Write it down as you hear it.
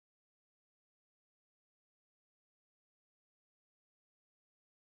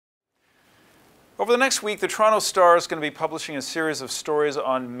Over the next week, the Toronto Star is going to be publishing a series of stories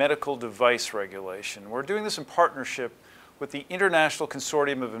on medical device regulation. We're doing this in partnership with the International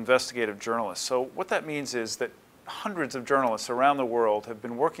Consortium of Investigative Journalists. So what that means is that hundreds of journalists around the world have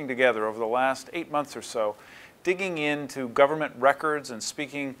been working together over the last 8 months or so, digging into government records and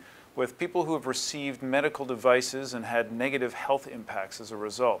speaking with people who have received medical devices and had negative health impacts as a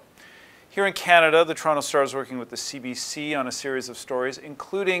result. Here in Canada, the Toronto Star is working with the CBC on a series of stories,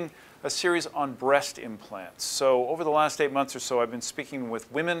 including a series on breast implants. So over the last 8 months or so, I've been speaking with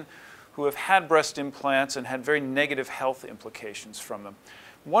women who have had breast implants and had very negative health implications from them.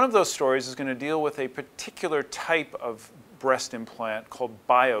 One of those stories is going to deal with a particular type of breast implant called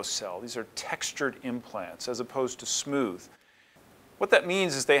Biocell. These are textured implants as opposed to smooth. What that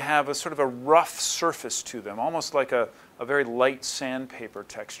means is they have a sort of a rough surface to them, almost like a very light sandpaper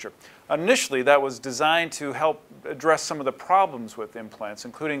texture. Initially, that was designed to help address some of the problems with implants,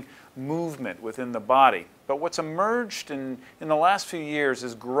 including movement within the body. But what's emerged in the last few years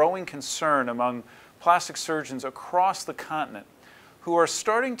is growing concern among plastic surgeons across the continent who are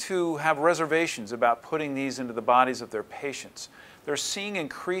starting to have reservations about putting these into the bodies of their patients. They're seeing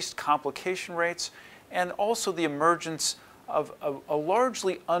increased complication rates and also the emergence of a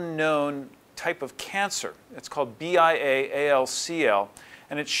largely unknown type of cancer. It's called BIA-ALCL,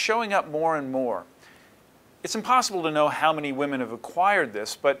 and it's showing up more and more. It's impossible to know how many women have acquired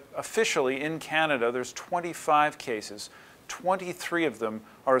this, but officially in Canada there's 25 cases. 23 of them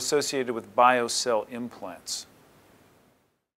are associated with Biocell implants.